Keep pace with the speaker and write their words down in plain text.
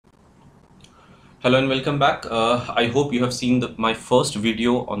Hello and welcome back. I hope you have seen my first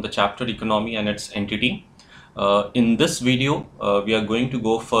video on the chapter economy and its entity. In this video, we are going to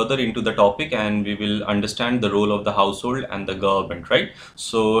go further into the topic and we will understand the role of the household and the government, right?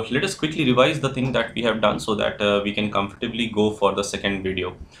 So let us quickly revise the thing that we have done so that we can comfortably go for the second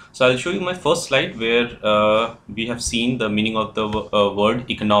video. So I'll show you my first slide where we have seen the meaning of the word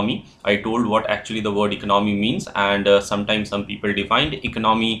economy. I told what actually the word economy means, and sometimes some people defined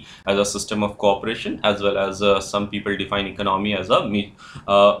economy as a system of cooperation, as well as some people define economy as a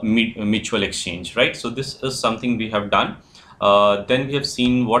mutual exchange, right? So this is something we have done. Then we have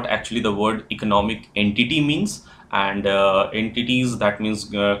seen what actually the word economic entity means, and entities, that means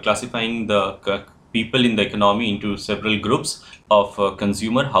classifying the people in the economy into several groups of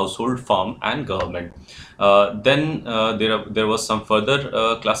consumer, household, firm, and government. Then there was some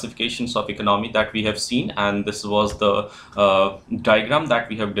further classifications of economy that we have seen, and this was the diagram that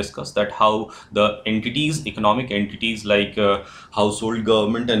we have discussed, that how the entities, economic entities like household,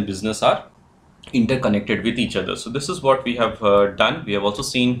 government, and business are interconnected with each other. So this is what we have done. We have also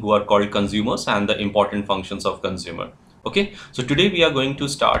seen who are called consumers and the important functions of consumer. Okay, so today we are going to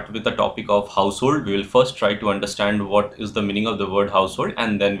start with the topic of household. We will first try to understand what is the meaning of the word household,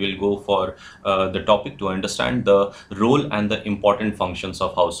 and then we'll go for the topic to understand the role and the important functions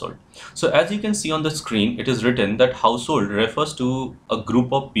of household. So as you can see on the screen, it is written that household refers to a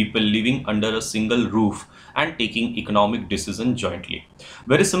group of people living under a single roof and taking economic decision jointly.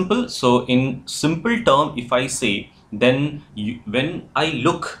 Very simple. So in simple term, if I say, then when I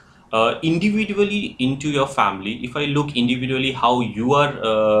look individually into your family, if I look individually how you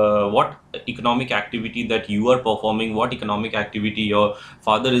are, what economic activity that you are performing, what economic activity your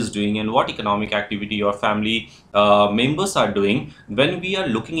father is doing, and what economic activity your family members are doing, when we are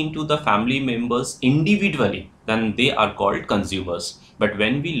looking into the family members individually, then they are called consumers. But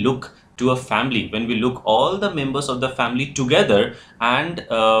when we look to a family, when we look all the members of the family together, and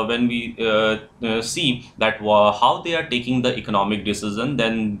when we see that how they are taking the economic decision,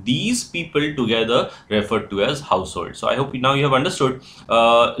 then these people together referred to as household. So I hope now you have understood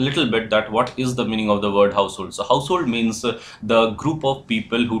a little bit that what is the meaning of the word household. So household means the group of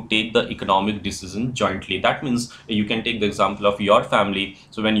people who take the economic decision jointly. That means you can take the example of your family.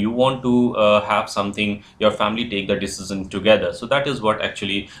 So when you want to have something, your family take the decision together. So that is what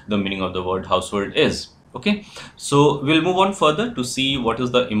actually the meaning of the word household is. Okay, so we'll move on further to see what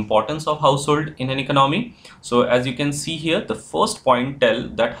is the importance of household in an economy. So as you can see here, the first point tell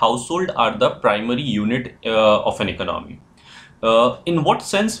that household are the primary unit of an economy. In what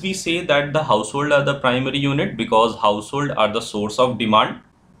sense we say that the household are the primary unit? Because household are the source of demand.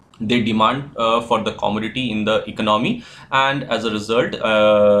 They demand for the commodity in the economy, and as a result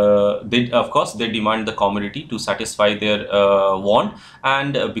they, of course, they demand the commodity to satisfy their want,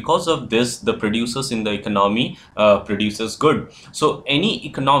 and because of this the producers in the economy produces good. So any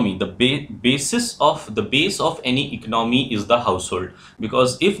economy, the base of any economy is the household,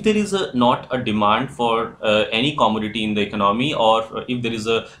 because if there is not a demand for any commodity in the economy, or if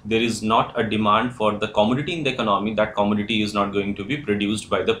there is not a demand for the commodity in the economy, that commodity is not going to be produced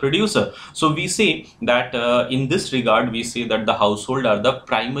by the producer. So we say that in this regard, we say that the household are the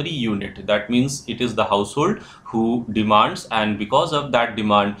primary unit. That means it is the household who demands, and because of that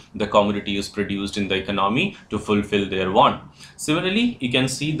demand, the commodity is produced in the economy to fulfill their want. Similarly, you can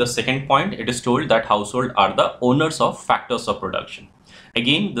see the second point. It is told that household are the owners of factors of production.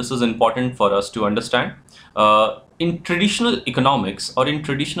 Again, this is important for us to understand. In traditional economics, or in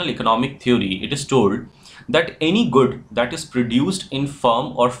traditional economic theory, it is told that any good that is produced in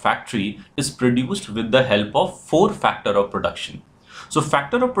firm or factory is produced with the help of four factor of production. So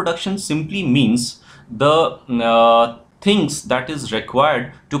factor of production simply means the things that is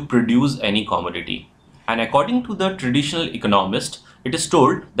required to produce any commodity. And according to the traditional economist, it is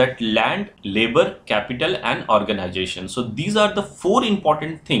told that land, labor, capital, and organization. So these are the four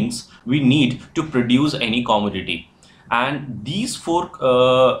important things we need to produce any commodity. And these four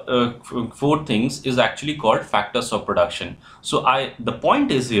things is actually called factors of production. So the point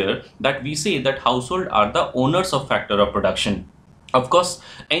is here that we say that household are the owners of factor of production. Of course,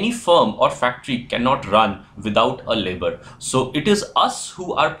 any firm or factory cannot run without a labor. So it is us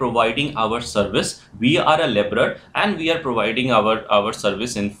who are providing our service. We are a laborer, and we are providing our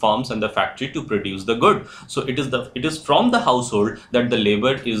service in firms and the factory to produce the good. So it is from the household that the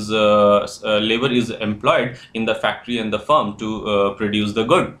labor is employed in the factory and the firm to produce the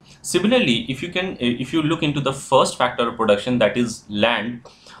good. Similarly, if you look into the first factor of production, that is land.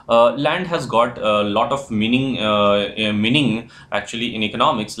 Land has got a lot of meaning actually in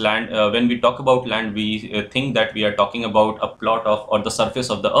economics. Land, when we talk about land, we think that we are talking about a plot of or the surface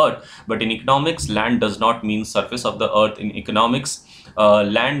of the earth. But in economics, land does not mean surface of the earth. In economics,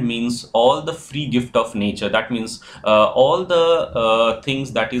 land means all the free gift of nature. That means all the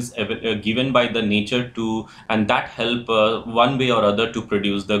things that is given by the nature to, and that help one way or other to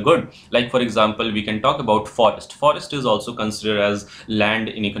produce the good. Like for example, we can talk about forest. Forest is also considered as land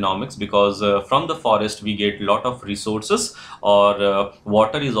in economics, because from the forest we get lot of resources, or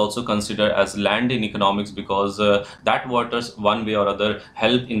water is also considered as land in economics, because that waters one way or other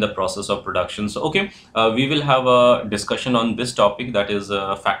help in the process of production. So okay, we will have a discussion on this topic, that is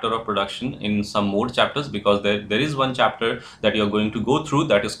factor of production, in some more chapters, because there is one chapter that you are going to go through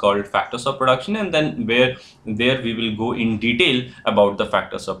that is called factors of production, and then where there we will go in detail about the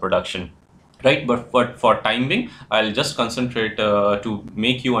factors of production. Right, but for time being, I'll just concentrate to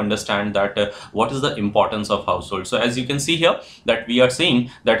make you understand that what is the importance of household. So as you can see here, that we are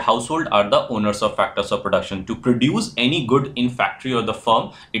saying that household are the owners of factors of production. To produce any good in factory or the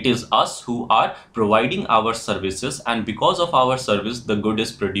firm, it is us who are providing our services, and because of our service the good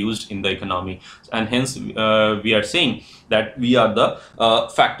is produced in the economy, and hence we are saying that we are the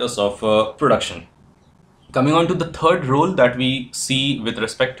factors of production. Coming on to the third role that we see with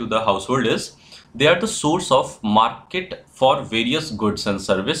respect to the household is they are the source of market for various goods and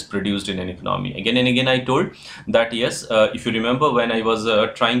service produced in an economy. Again and again I told that yes, if you remember when I was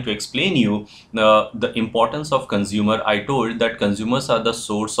trying to explain you the importance of consumer, I told that consumers are the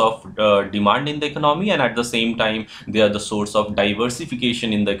source of demand in the economy, and at the same time they are the source of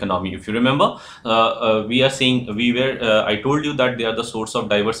diversification in the economy. If you remember, we are saying I told you that they are the source of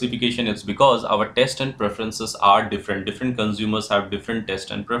diversification. It's because our taste and preferences are different consumers have different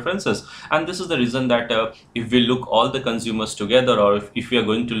taste and preferences, and this is the reason that if we look all the consumers together, or if we are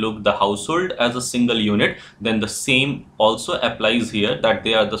going to look the household as a single unit, then the same also applies here, that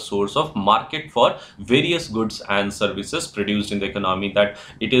they are the source of market for various goods and services produced in the economy. That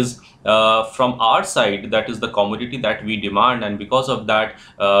it is from our side, that is the commodity that we demand, and because of that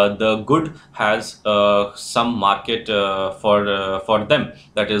the good has some market for them.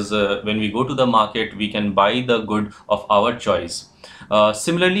 That is when we go to the market, we can buy the good of our choice.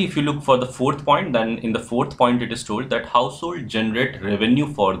 Similarly, if you look for the fourth point, then in the fourth point it is told that household generate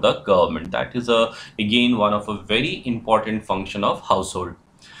revenue for the government. That is again one of a very important function of household.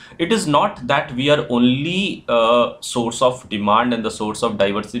 It is not that we are only source of demand and the source of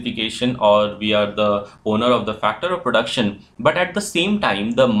diversification, or we are the owner of the factor of production, but at the same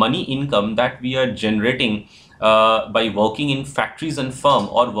time the money income that we are generating by working in factories and firm,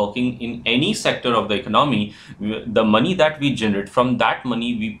 or working in any sector of the economy, the money that we generate, from that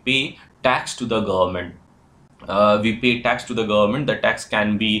money we pay tax to the government. We pay tax to the government. The tax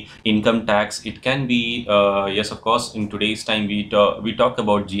can be income tax, it can be yes, of course, in today's time we talk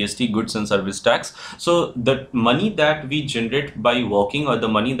about GST, goods and service tax. So the money that we generate by working, or the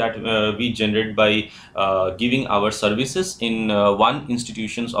money that we generate by giving our services in one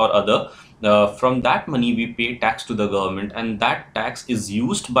institutions or other, from that money we pay tax to the government, and that tax is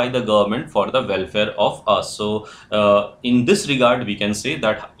used by the government for the welfare of us. So in this regard we can say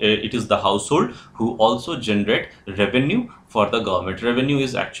that it is the household who also generate revenue for the government. Revenue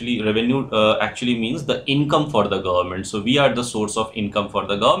actually means the income for the government. So we are the source of income for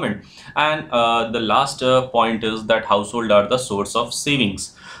the government. And the last point is that household are the source of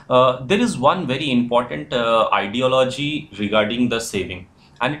savings. There is one very important ideology regarding the saving,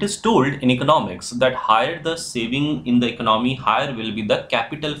 and it is told in economics that higher the saving in the economy, higher will be the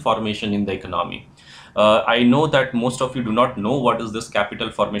capital formation in the economy. I know that most of you do not know what is this capital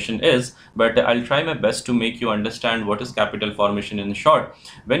formation is, but I'll try my best to make you understand what is capital formation in short.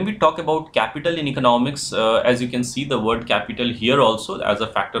 When we talk about capital in economics, as you can see the word capital here also as a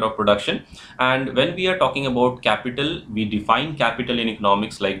factor of production. And when we are talking about capital, we define capital in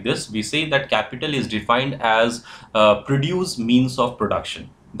economics like this. We say that capital is defined as produce means of production.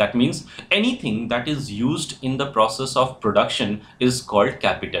 That means anything that is used in the process of production is called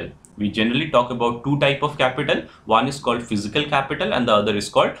capital. We generally talk about two type of capital. One is called physical capital and the other is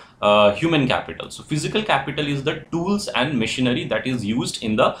called human capital. So physical capital is the tools and machinery that is used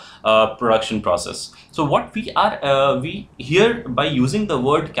in the production process. So what we here, by using the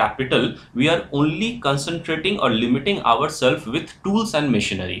word capital, we are only concentrating or limiting ourselves with tools and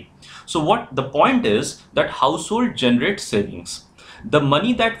machinery. So what the point is that household generates savings. The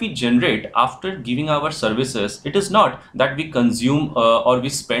money that we generate after giving our services, it is not that we consume or we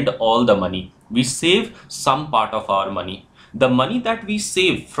spend all the money. We save some part of our money. The money that we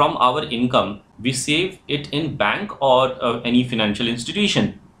save from our income, we save it in bank or any financial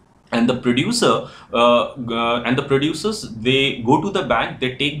institution. and the producers, they go to the bank,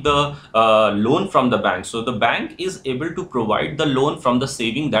 they take the loan from the bank. So the bank is able to provide the loan from the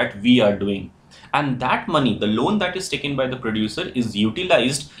saving that we are doing, and that money, the loan that is taken by the producer, is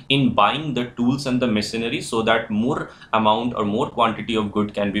utilized in buying the tools and the machinery, so that more amount or more quantity of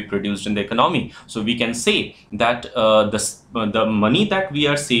good can be produced in the economy. So we can say that the money that we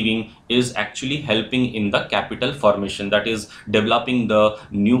are saving is actually helping in the capital formation, that is developing the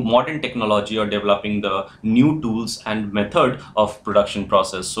new modern technology or developing the new tools and method of production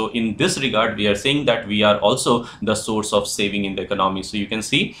process. So in this regard, we are saying that we are also the source of saving in the economy. So you can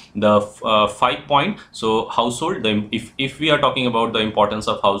see the 5 point. So household, if we are talking about the importance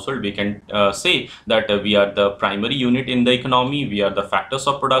of household, we can say that we are the primary unit in the economy, we are the factors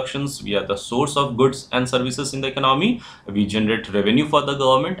of productions, we are the source of goods and services in the economy, we generate revenue for the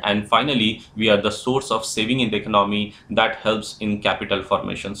government, and finally we are the source of saving in the economy that helps in capital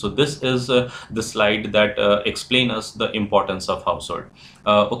formation. So this is the slide that explain us the importance of household.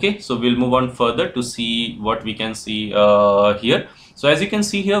 Okay, so we'll move on further to see what we can see here. So as you can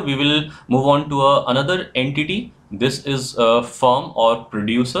see here, we will move on to another entity. This is a firm or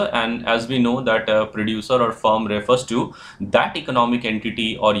producer, and as we know that a producer or firm refers to that economic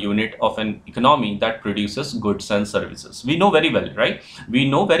entity or unit of an economy that produces goods and services. We know very well, right? We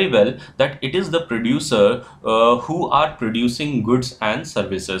know very well that it is the producer who are producing goods and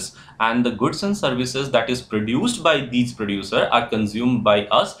services, and the goods and services that is produced by these producers are consumed by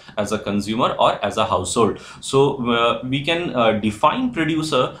us as a consumer or as a household. So we can define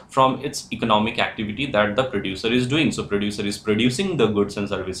producer from its economic activity that the producer is doing. So producer is producing the goods and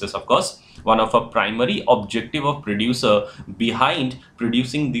services. Of course, one of a primary objective of producer behind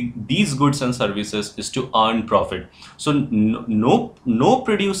producing these goods and services is to earn profit. So no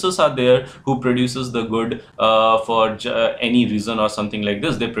producers are there who produces the good for any reason or something like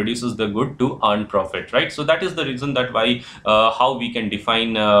this. They produces the good to earn profit, right? So that is the reason that why how we can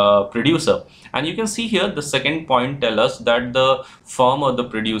define producer. And you can see here the second point tell us that the firm or the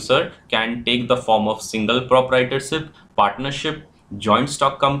producer can take the form of single proprietorship, partnership, joint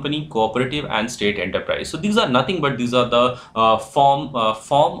stock company, cooperative, and state enterprise. So these are nothing but these are the form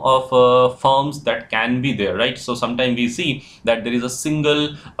of firms that can be there, right? So sometimes we see that there is a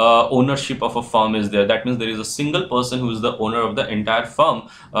single ownership of a firm is there. That means there is a single person who is the owner of the entire firm.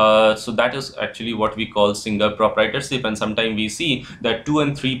 So that is actually what we call single proprietorship. And sometimes we see that 2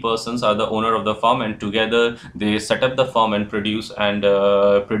 and 3 persons are the owner of the firm, and together they set up the firm and produce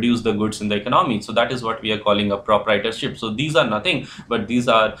the goods in the economy. So that is what we are calling a proprietorship. So these are nothing but these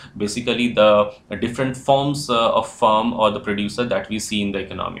are basically the different forms of firm or the producer that we see in the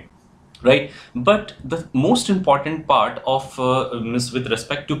economy, right? But the most important part of with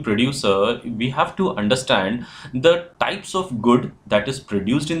respect to producer, we have to understand the types of good that is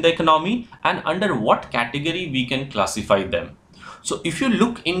produced in the economy and under what category we can classify them. So if you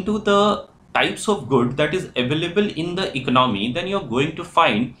look into the types of good that is available in the economy, then you're going to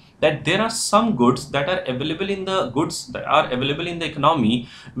find that there are some goods that are available in the economy,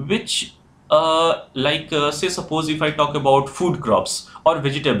 which say suppose if I talk about food crops or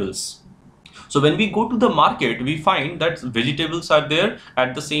vegetables. So when we go to the market, we find that vegetables are there.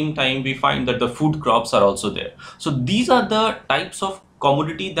 At the same time, we find that the food crops are also there. So these are the types of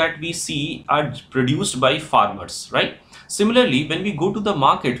commodity that we see are produced by farmers, right? Similarly, when we go to the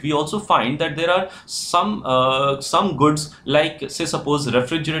market, we also find that there are some goods, like say suppose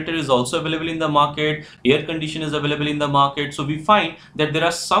refrigerator is also available in the market, air condition is available in the market. So we find that there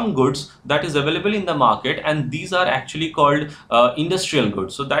are some goods that is available in the market, and these are actually called industrial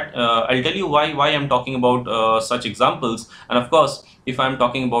goods. So that I'll tell you why I'm talking about such examples. And of course, if I'm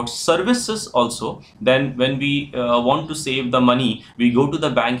talking about services also, then when we want to save the money, we go to the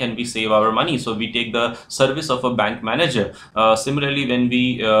bank and we save our money. So we take the service of a bank manager. Similarly, when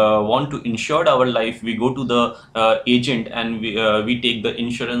we want to insure our life, we go to the agent and we take the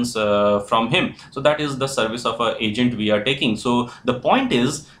insurance from him. So that is the service of an agent we are taking. So the point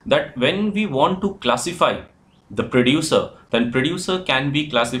is that when we want to classify the producer, then producer can be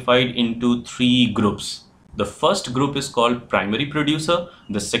classified into 3 groups. The first group is called primary producer,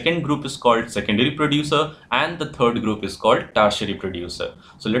 the second group is called secondary producer, and the third group is called tertiary producer.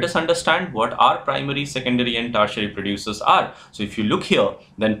 So let us understand what our primary, secondary, and tertiary producers are. So if you look here,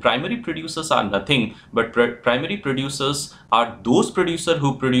 then primary producers are nothing but primary producers are those producers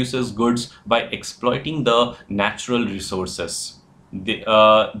who produces goods by exploiting the natural resources.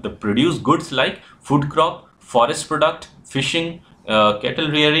 The produce goods like food crop, forest product, fishing,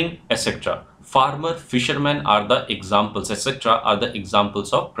 cattle rearing, etc. Farmer, fishermen are the examples, etc. are the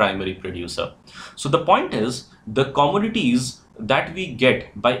examples of primary producer. So the point is, the commodities that we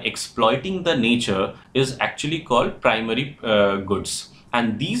get by exploiting the nature is actually called primary goods,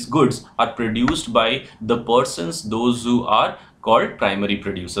 and these goods are produced by the persons, those who are called primary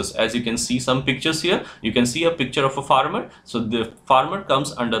producers. As you can see some pictures here, you can see a picture of a farmer. So the farmer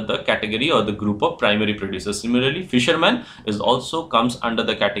comes under the category or the group of primary producers. Similarly, fisherman is also comes under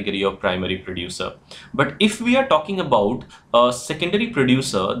the category of primary producer. But if we are talking about a secondary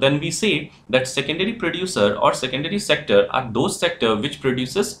producer, then we say that secondary producer or secondary sector are those sector which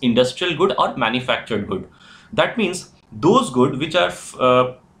produces industrial good or manufactured good. That means those good which are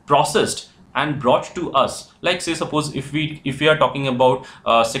processed and brought to us. Like say suppose if we are talking about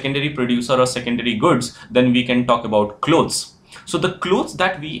secondary producer or secondary goods, then we can talk about clothes. So the clothes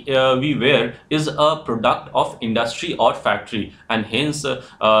that we wear is a product of industry or factory, and hence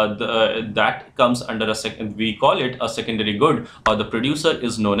that comes under a second, we call it a secondary good, or the producer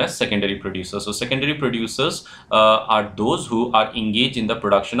is known as secondary producer. So secondary producers are those who are engaged in the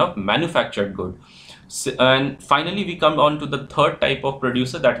production of manufactured good. And finally, we come on to the third type of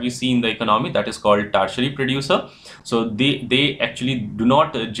producer that we see in the economy, that is called tertiary producer. So they actually do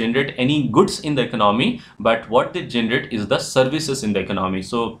not generate any goods in the economy, but what they generate is the services in the economy.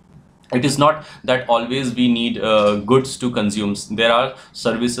 So it is not that always we need goods to consume. There are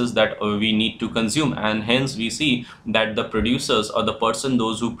services that we need to consume, and hence we see that the producers or the person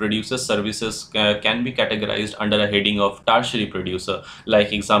those who produces services can be categorized under a heading of tertiary producer.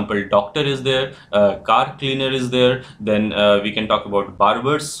 Like example, doctor is there, car cleaner is there, then we can talk about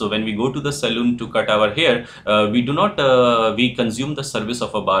barbers. So when we go to the salon to cut our hair, we do not we consume the service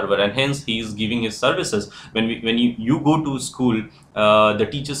of a barber, and hence he is giving his services. When you go to school, the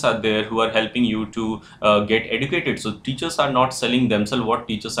teachers are there who are helping you to get educated. So teachers are not selling themselves. What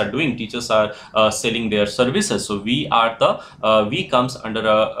teachers are doing, teachers are selling their services. So we are the we comes under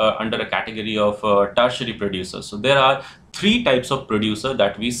a category of tertiary producers. So there are three types of producer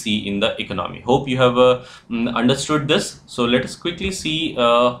that we see in the economy. Hope you have understood this. So let us quickly see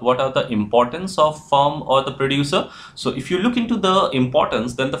what are the importance of firm or the producer. So if you look into the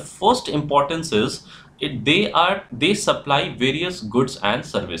importance, then the first importance is they supply various goods and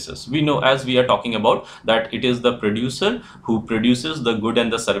services. We know, as we are talking about, that it is the producer who produces the good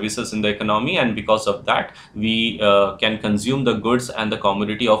and the services in the economy, and because of that we can consume the goods and the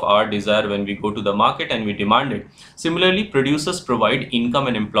commodity of our desire when we go to the market and we demand it. Similarly, producers provide income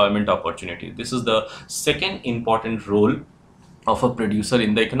and employment opportunity. This is the second important role of a producer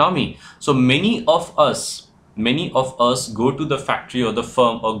in the economy. So many of us go to the factory or the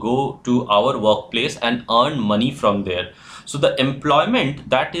firm or go to our workplace and earn money from there. So the employment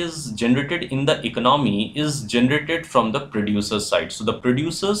that is generated in the economy is generated from the producer side. So the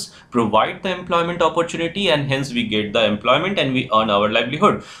producers provide the employment opportunity, and hence we get the employment and we earn our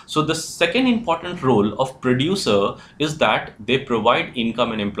livelihood. So the second important role of producer is that they provide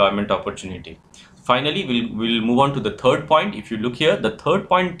income and employment opportunity. Finally, we'll move on to the third point. If you look here, the third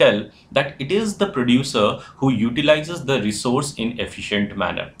point tell that it is the producer who utilizes the resource in efficient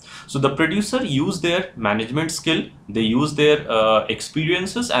manner. So the producer use their management skill, they use their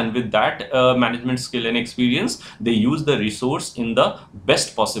experiences, and with that management skill and experience, they use the resource in the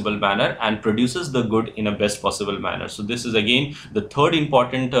best possible manner and produces the good in a best possible manner. So this is again the third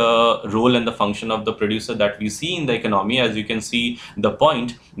important role and the function of the producer that we see in the economy. As you can see the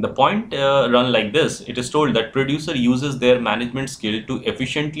point run like this. It is told that producer uses their management skill to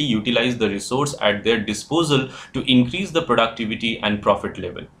efficiently utilize the resource at their disposal to increase the productivity and profit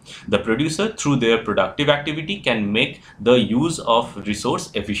level. The producer, through their productive activity, can make the use of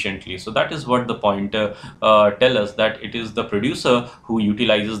resource efficiently. So that is what the point tell us, that it is the producer who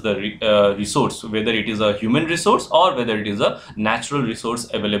utilizes the resource, whether it is a human resource or whether it is a natural resource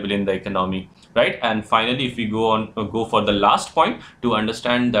available in the economy, right? And finally, if we go for the last point to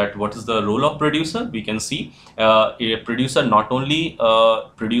understand that what is the role of producer, we can see a producer not only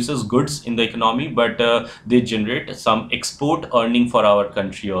produces goods in the economy, but they generate some export earning for our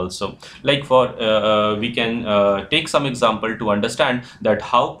country also. Like for we can take some example to understand that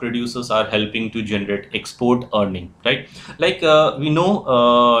how producers are helping to generate export earning, right? Like we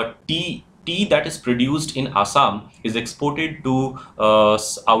know tea that is produced in Assam is exported to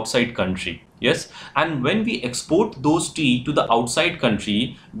outside country. Yes, and when we export those tea to the outside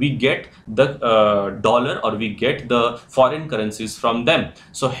country, we get the dollar, or we get the foreign currencies from them.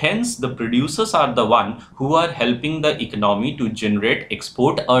 So hence the producers are the one who are helping the economy to generate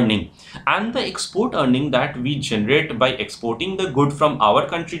export earning, and the export earning that we generate by exporting the good from our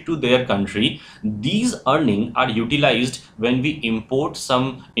country to their country, these earning are utilized when we import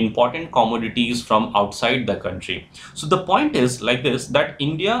some important commodities from outside the country. So the point is like this, that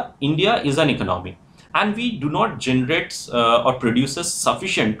India is an economy, and we do not generate or produces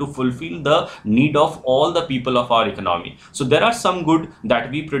sufficient to fulfill the need of all the people of our economy. So there are some good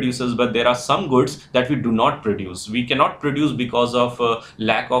that we produces, but there are some goods that we do not produce. We cannot produce because of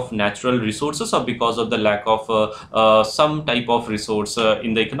lack of natural resources, or because of the lack of some type of resource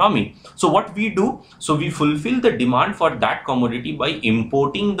in the economy. So what we do, so we fulfill the demand for that commodity by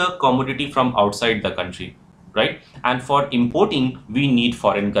importing the commodity from outside the country, right? And for importing we need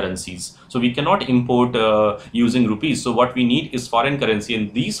foreign currencies. So we cannot import using rupees. So what we need is foreign currency,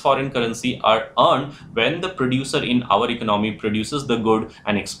 and these foreign currency are earned when the producer in our economy produces the good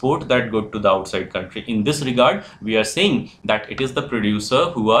and export that good to the outside country. In this regard, we are saying that it is the producer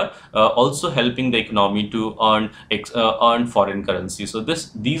who are also helping the economy to earn foreign currency. So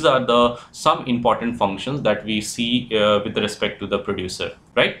these are the some important functions that we see with respect to the producer,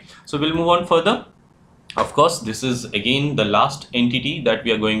 right? So we'll move on further. Of course, this is again the last entity that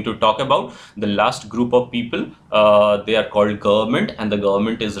we are going to talk about, the last group of people. They are called government, and the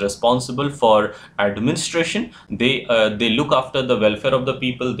government is responsible for administration. They look after the welfare of the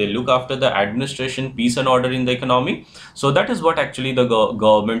people. They look after the administration, peace and order in the economy. So that is what actually the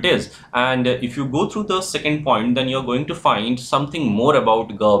government is. And if you go through the second point, then you're going to find something more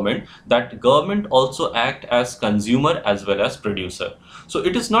about government, that government also act as consumer as well as producer. So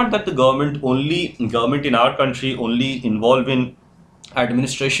it is not that the government in our country only involved in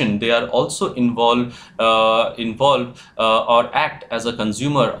administration. They are also involved or act as a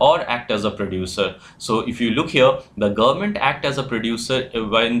consumer or act as a producer. So if you look here, the government act as a producer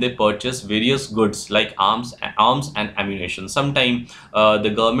when they purchase various goods like arms and ammunition. Sometimes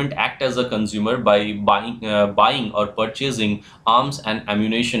the government act as a consumer by buying or purchasing arms and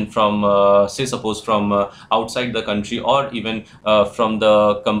ammunition from say suppose from outside the country, or even from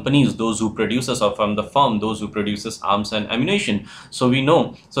the companies, those who produces, or from the firm, those who produces arms and ammunition. So we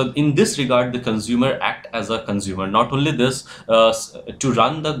know, so in this regard, the consumer act as a consumer. Not only this, to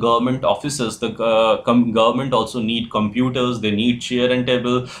run the government offices, the government also need computers, they need chair and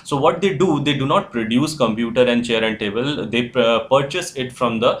table. So what they do not produce computer and chair and table, they purchase it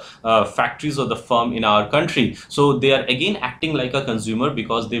from the factories of the firm in our country. So they are again acting like a consumer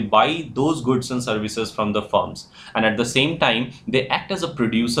because they buy those goods and services from the firms, and at the same time they act as a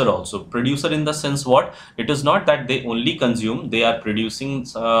producer also. Producer in the sense what? It is not that they only consume, they are producing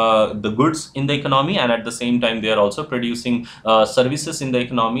the goods in the economy, and at the same time they are also producing services in the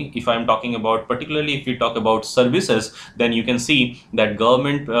economy. If I am talking about, particularly if we talk about services, then you can see that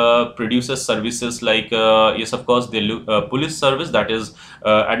government produces services like yes, of course, they look police service, that is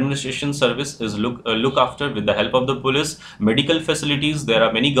administration service is look after with the help of the police. Medical facilities, there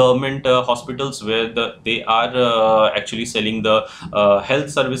are many government hospitals where they are actually selling the health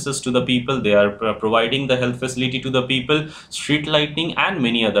services to the people. They are providing the health facility to the people. Street lighting and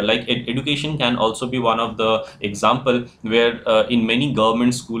many other, like education can also be one of the example, where in many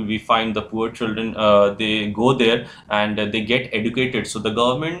government school we find the poor children, they go there and they get educated. So the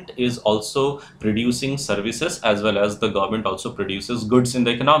government is also producing services, as well as the government also produces goods in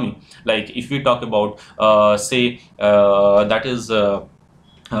the economy. Like if we talk about say that is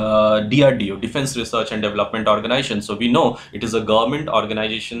DRDO, Defense Research and Development Organization. So we know it is a government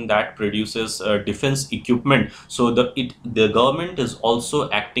organization that produces defense equipment. So the government is also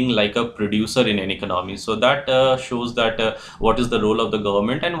acting like a producer in an economy. So that shows that what is the role of the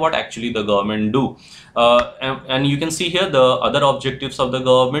government and what actually the government do. And you can see here the other objectives of the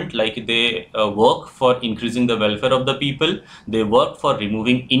government, like they work for increasing the welfare of the people. They work for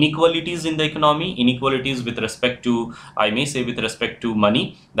removing inequalities in the economy, inequalities with respect to, I may say, with respect to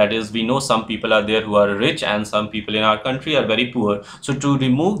money. That is, we know some people are there who are rich and some people in our country are very poor. So to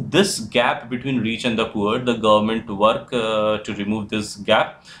remove this gap between rich and the poor, the government work to remove this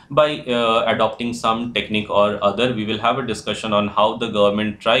gap by adopting some technique or other. We will have a discussion on how the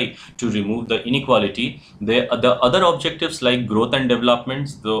government try to remove the inequality. The other objectives like growth and development,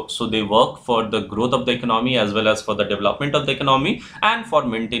 so they work for the growth of the economy as well as for the development of the economy and for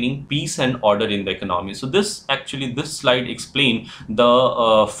maintaining peace and order in the economy. So this slide explain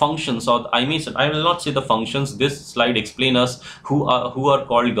the functions, or I will not say the functions. This slide explain us who are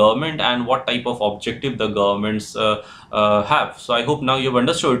called government and what type of objective the governments have. So I hope now you've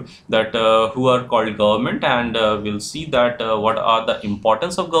understood that who are called government, and we'll see that what are the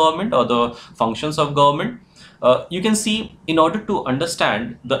importance of government or the functions of government. You can see, in order to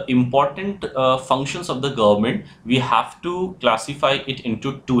understand the important functions of the government, we have to classify it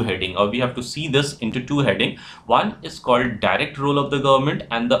into two heading, or we have to see this into two heading. One is called direct role of the government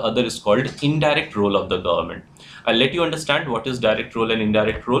and the other is called indirect role of the government. I'll let you understand what is direct role and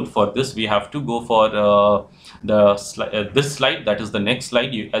indirect role. For this, we have to go for this slide, that is the next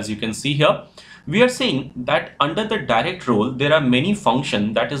slide. As you can see here, we are saying that under the direct role, there are many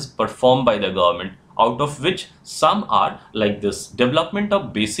functions that is performed by the government, out of which some are like this: development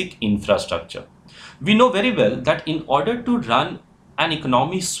of basic infrastructure. We know very well that in order to run an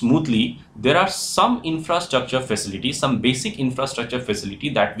economy smoothly, there are some infrastructure facility, some basic infrastructure facility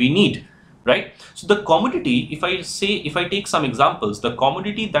that we need, right? So the commodity, if I take some examples, the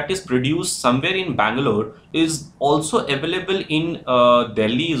commodity that is produced somewhere in Bangalore is also available in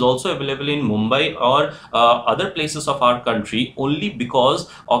Delhi, is also available in Mumbai or other places of our country, only because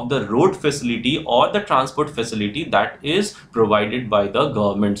of the road facility or the transport facility that is provided by the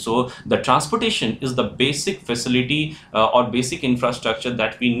government. So the transportation is the basic facility or basic infrastructure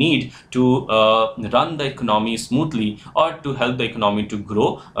that we need to run the economy smoothly, or to help the economy to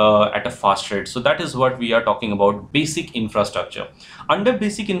grow at a fast rate. So that is what we are talking about, basic infrastructure. Under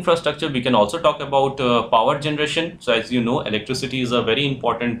basic infrastructure, we can also talk about power generation. So as you know, electricity is a very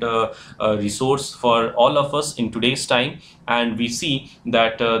important resource for all of us in today's time, and we see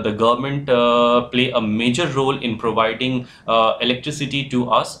that the government play a major role in providing electricity to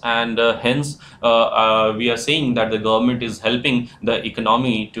us, and hence we are saying that the government is helping the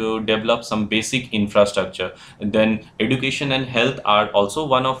economy to develop some basic infrastructure. And then education and health are also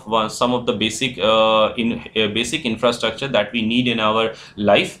some of the basic basic infrastructure that we need in our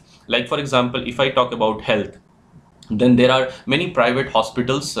life. Like for example, if I talk about health, then there are many private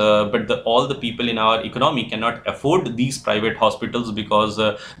hospitals, but all the people in our economy cannot afford these private hospitals because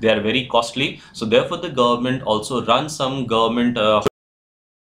they are very costly. So therefore the government also runs some government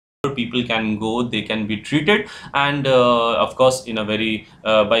people can go, they can be treated, and of course in a very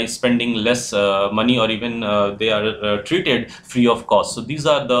by spending less money, or even they are treated free of cost. So these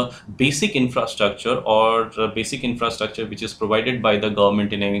are the basic infrastructure, or basic infrastructure which is provided by the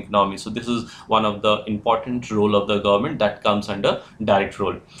government in an economy. So this is one of the important role of the government that comes under direct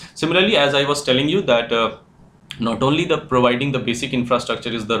role. Similarly, as I was telling you that not only the providing the basic infrastructure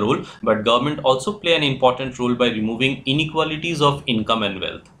is the role, but government also play an important role by removing inequalities of income and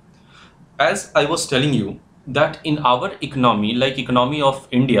wealth. As I was telling you, that in our economy, like economy of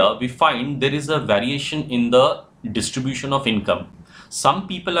India, we find there is a variation in the distribution of income. Some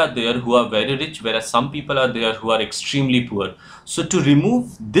people are there who are very rich, whereas some people are there who are extremely poor. So to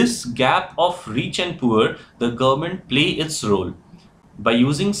remove this gap of rich and poor, the government play its role. By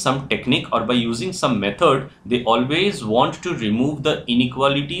using some technique or by using some method, they always want to remove the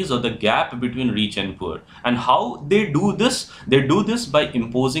inequalities or the gap between rich and poor. And how they do this? They do this by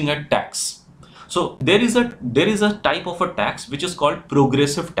imposing a tax. So there is a type of a tax which is called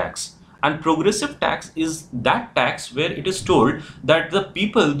progressive tax. And progressive tax is that tax where it is told that the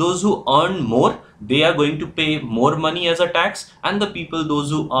people, those who earn more, they are going to pay more money as a tax, and the people,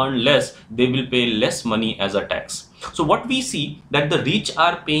 those who earn less, they will pay less money as a tax. So what we see, that the rich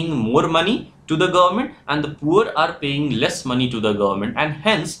are paying more money to the government and the poor are paying less money to the government, and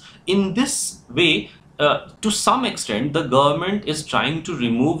hence in this way, to some extent, the government is trying to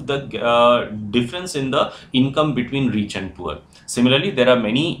remove the difference in the income between rich and poor. Similarly, there are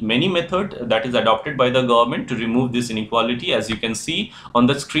many methods that is adopted by the government to remove this inequality. As you can see on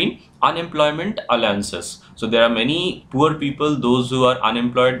the screen, unemployment allowances. So there are many poor people, those who are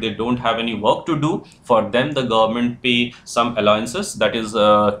unemployed, they don't have any work to do. For them, the government pay some allowances, that is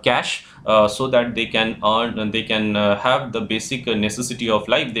cash, so that they can earn and they can have the basic necessity of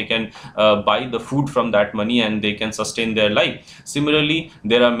life. They can buy the food from that money and they can sustain their life. Similarly,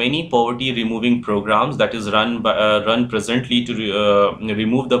 there are many poverty removing programs that is run presently to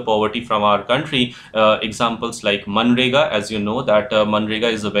remove the poverty from our country. Examples like Manrega, as you know that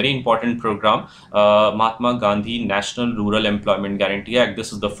Manrega is a very important program. Mahatma Gandhi National Rural Employment Guarantee Act.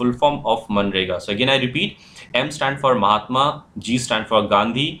 This is the full form of Manrega. So again I repeat, M stand for Mahatma, G stand for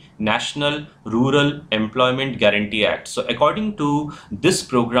Gandhi, National Rural Employment Guarantee Act. So according to this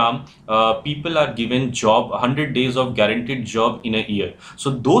program, people are given job, 100 days of guaranteed job in a year. So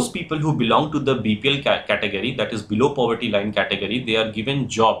those people who belong to the BPL category, that is below poverty line category, they are given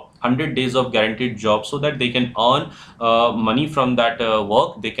job, 100 days of guaranteed job, so that they can earn money from that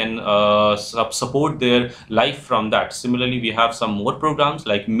work. They can support their life from that. Similarly, we have some more programs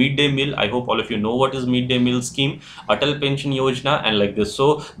like midday meal. I hope all of you know what is midday meal scheme, Atal Pension Yojana, and like this.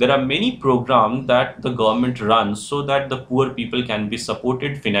 So there there are many programs that the government runs so that the poor people can be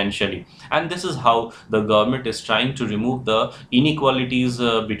supported financially, and this is how the government is trying to remove the inequalities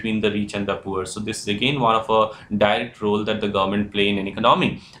between the rich and the poor. So this is again one of a direct role that the government play in an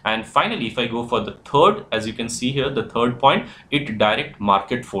economy. And finally, if I go for the third, as you can see here, the third point, it direct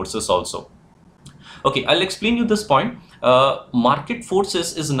market forces also. Okay, I'll explain you this point. Market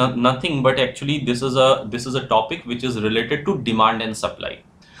forces is nothing but actually this is a topic which is related to demand and supply.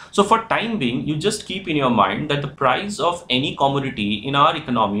 So for time being, you just keep in your mind that the price of any commodity in our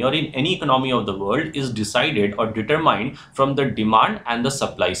economy or in any economy of the world is decided or determined from the demand and the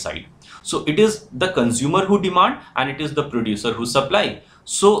supply side. So it is the consumer who demand and it is the producer who supply.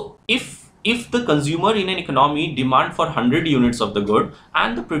 So if the consumer in an economy demand for 100 units of the good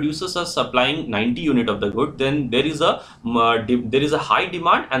and the producers are supplying 90 unit of the good, then there is a high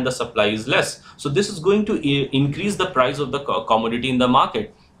demand and the supply is less. So this is going to increase the price of the commodity in the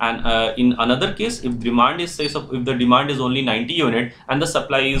market. And in another case, if demand is if the demand is only 90 unit and the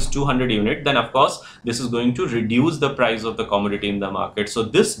supply is 200 unit, then of course this is going to reduce the price of the commodity in the market. So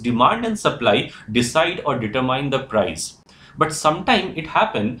this demand and supply decide or determine the price. But sometimes it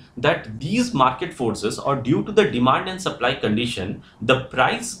happens that these market forces, or due to the demand and supply condition, the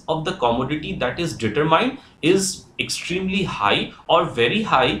price of the commodity that is determined is extremely high or very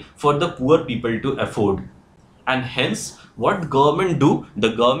high for the poor people to afford. And hence, what government do?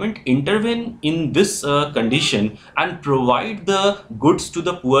 The government intervene in this condition and provide the goods to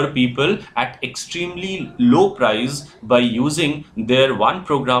the poor people at extremely low price by using their one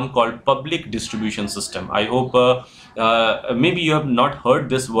program called public distribution system. I hope maybe you have not heard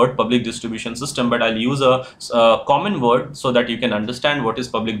this word public distribution system, but I'll use a common word so that you can understand what is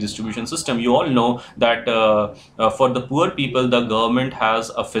public distribution system. You all know that for the poor people, the government has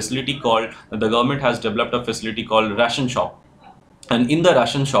developed a facility called ration shop. And in the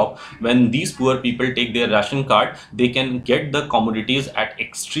ration shop, when these poor people take their ration card, they can get the commodities at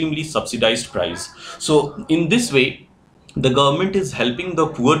extremely subsidized price. So in this way, the government is helping the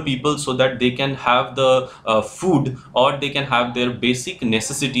poor people so that they can have the food, or they can have their basic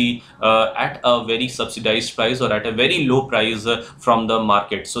necessity at a very subsidized price or at a very low price from the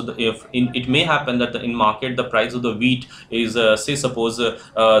market. So it may happen that in market the price of the wheat is say suppose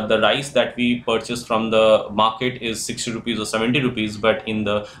the rice that we purchase from the market is 60 rupees or 70 rupees, but in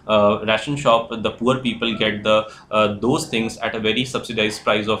the ration shop the poor people get the those things at a very subsidized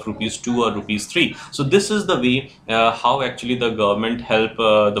price of rupees 2 or rupees 3. So this is the way how actually the government help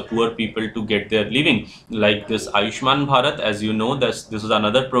the poor people to get their living. Like this Ayushman Bharat, as you know, this is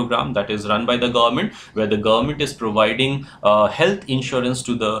another program that is run by the government, where the government is providing health insurance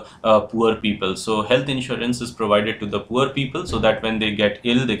to the poor people. So health insurance is provided to the poor people so that when they get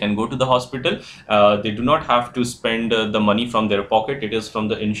ill, they can go to the hospital. They do not have to spend the money from their pocket. It is from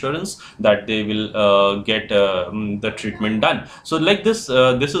the insurance that they will get the treatment done. So like this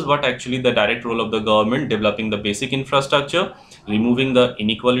is what actually the direct role of the government: developing the basic infrastructure, removing the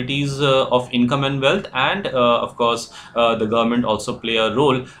inequalities of income and wealth, and of course the government also play a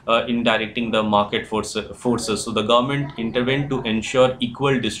role in directing the market forces. So the government intervene to ensure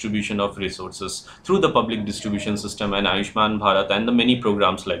equal distribution of resources through the public distribution system and Ayushman Bharat and the many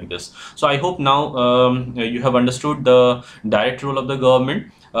programs like this. So I hope now you have understood the direct role of the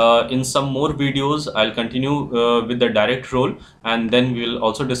government. In some more videos, I'll continue with the direct role, and then we'll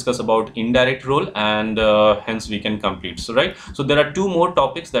also discuss about indirect role, and hence we can complete. So right, so there are two more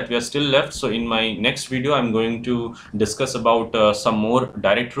topics that we are still left. So in my next video, I'm going to discuss about some more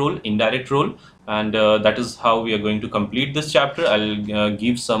direct role, indirect role, and that is how we are going to complete this chapter. I'll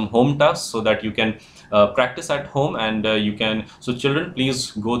give some home tasks so that you can practice at home, and you can, so children,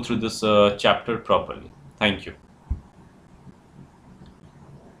 please go through this chapter properly. Thank you.